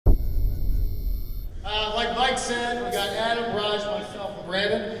Like Mike said, we got Adam, Raj, myself, and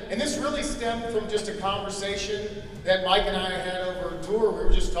Brandon. And this really stemmed from just a conversation that Mike and I had over a tour. We were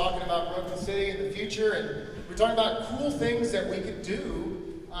just talking about Brooklyn City in the future, and we were talking about cool things that we could do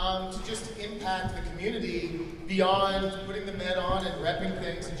to just impact the community beyond putting the med on and repping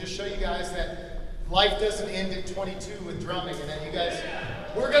things, and just show you guys that life doesn't end at 22 with drumming, and that you guys,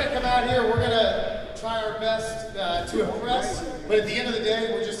 we're going to come out here, we're going to try our best to impress, but at the end of the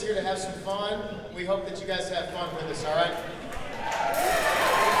day, we're just here to have some fun. We hope that you guys have fun with us, all right?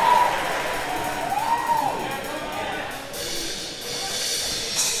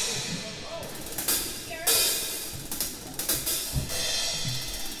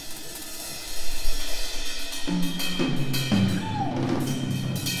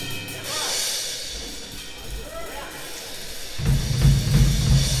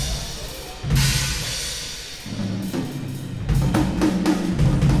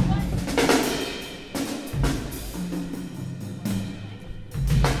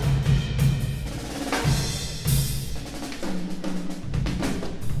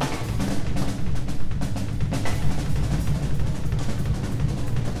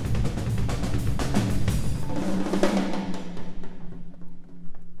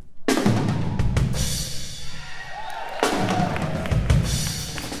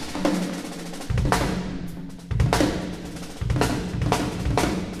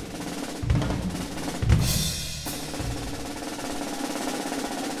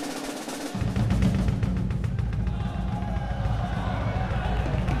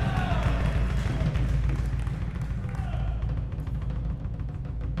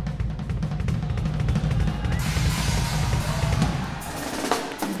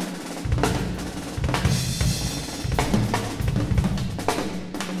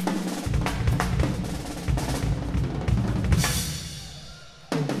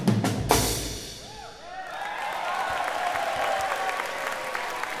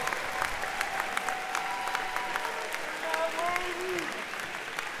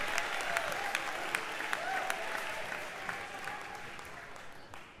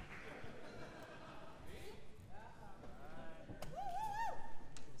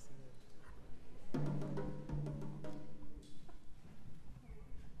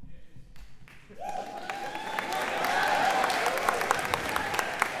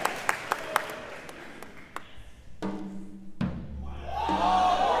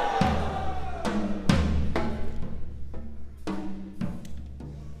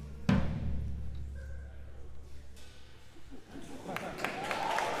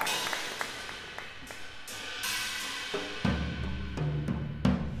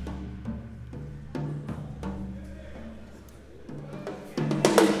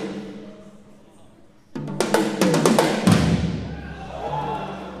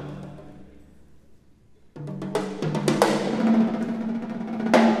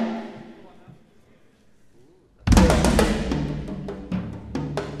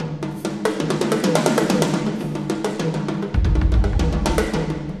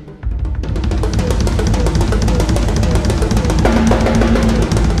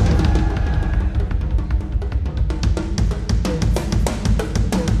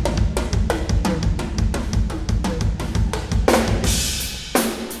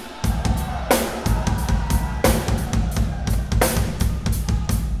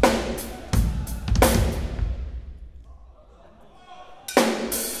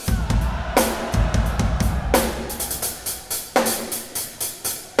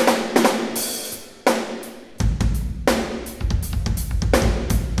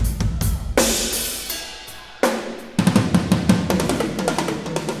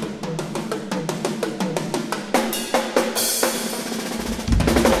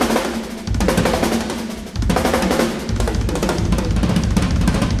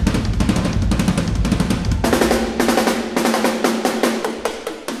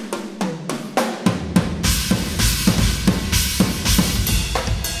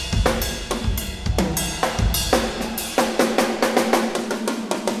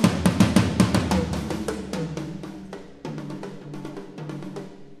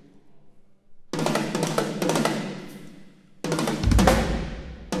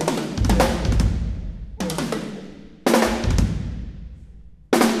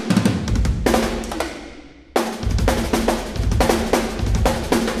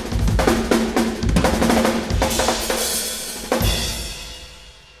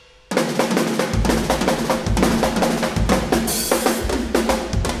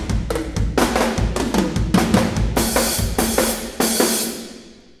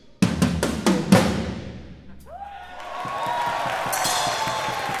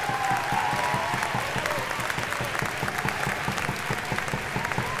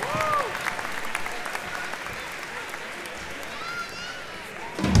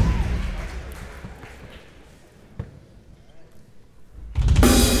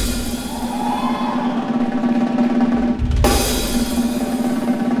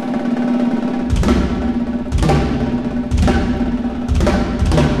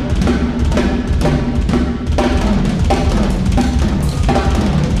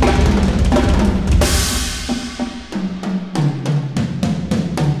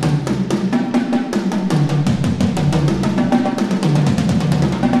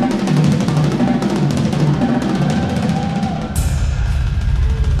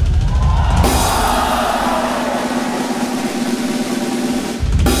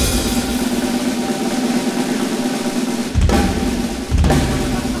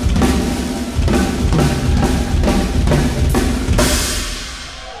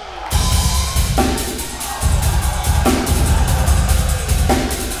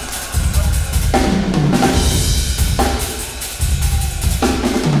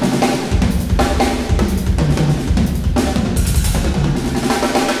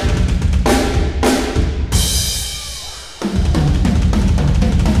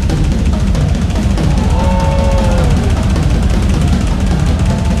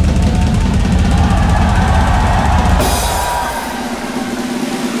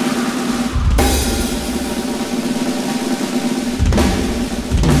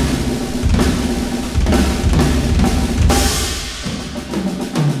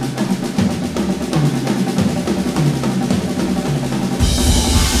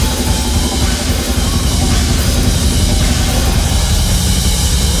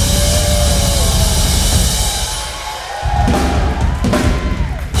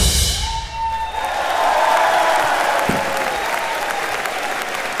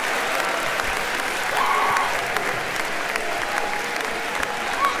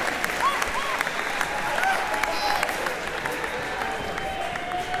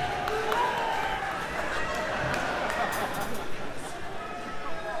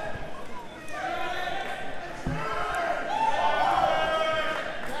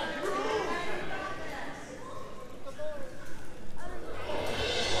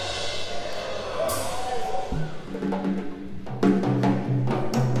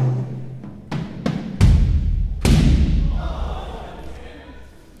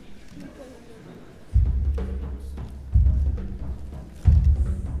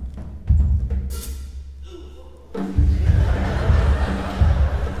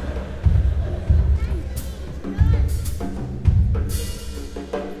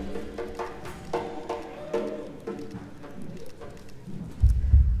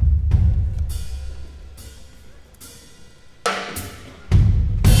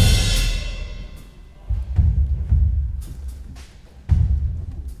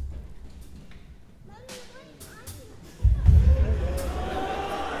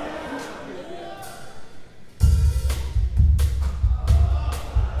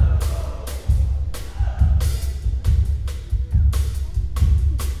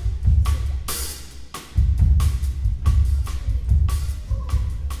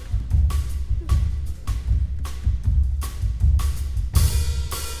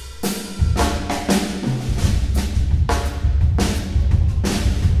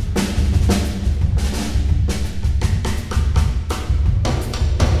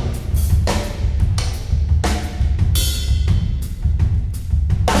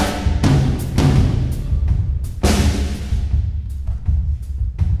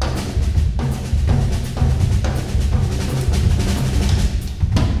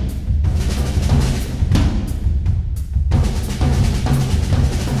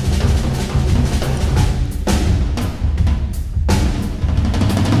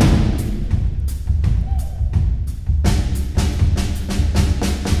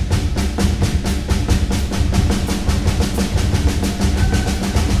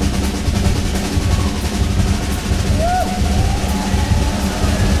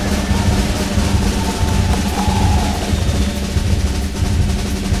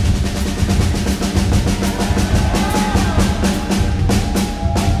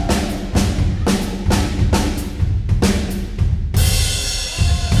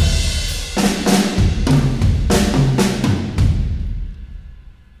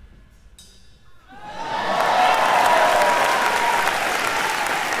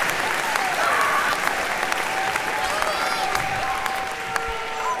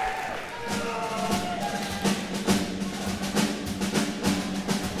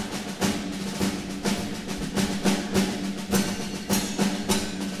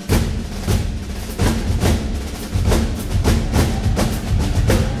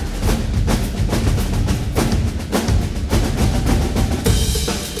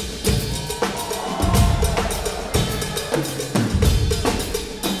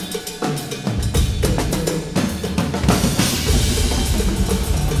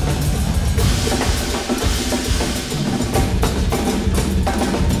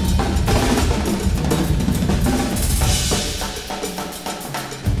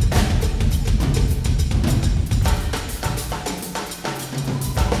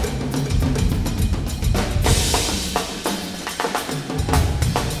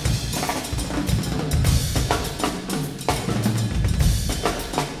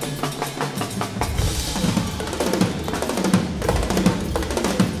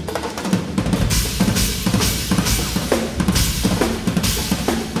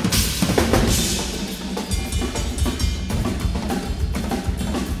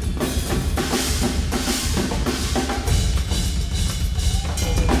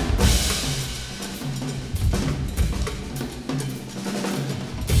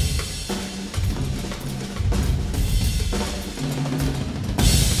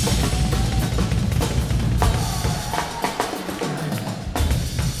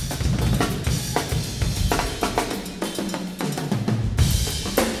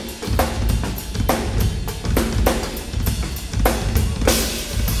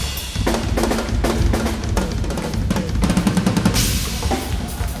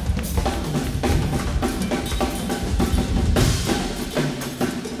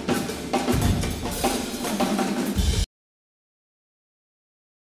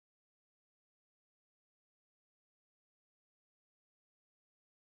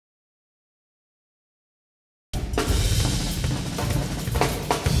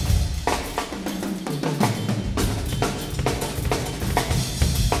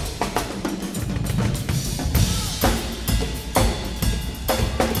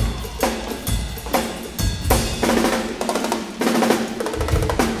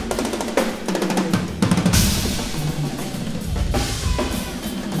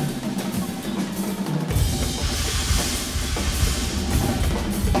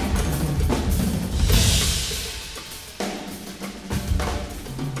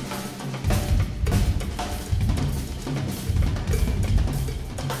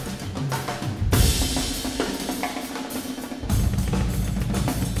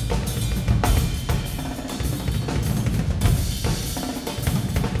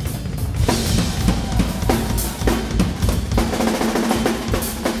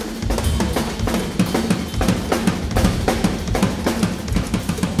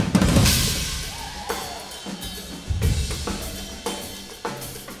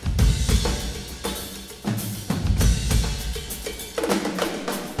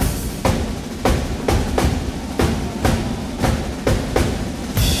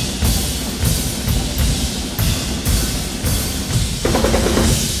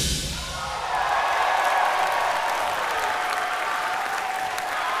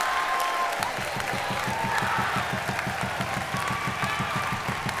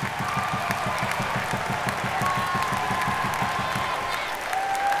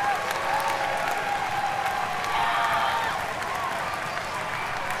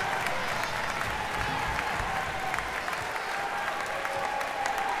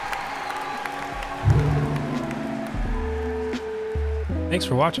 Thanks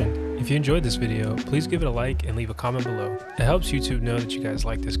for watching. If you enjoyed this video, please give it a like and leave a comment below. It helps YouTube know that you guys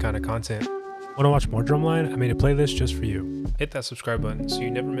like this kind of content. Want to watch more drumline? I made a playlist just for you. Hit that subscribe button so you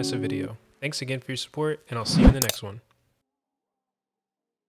never miss a video. Thanks again for your support, and I'll see you in the next one.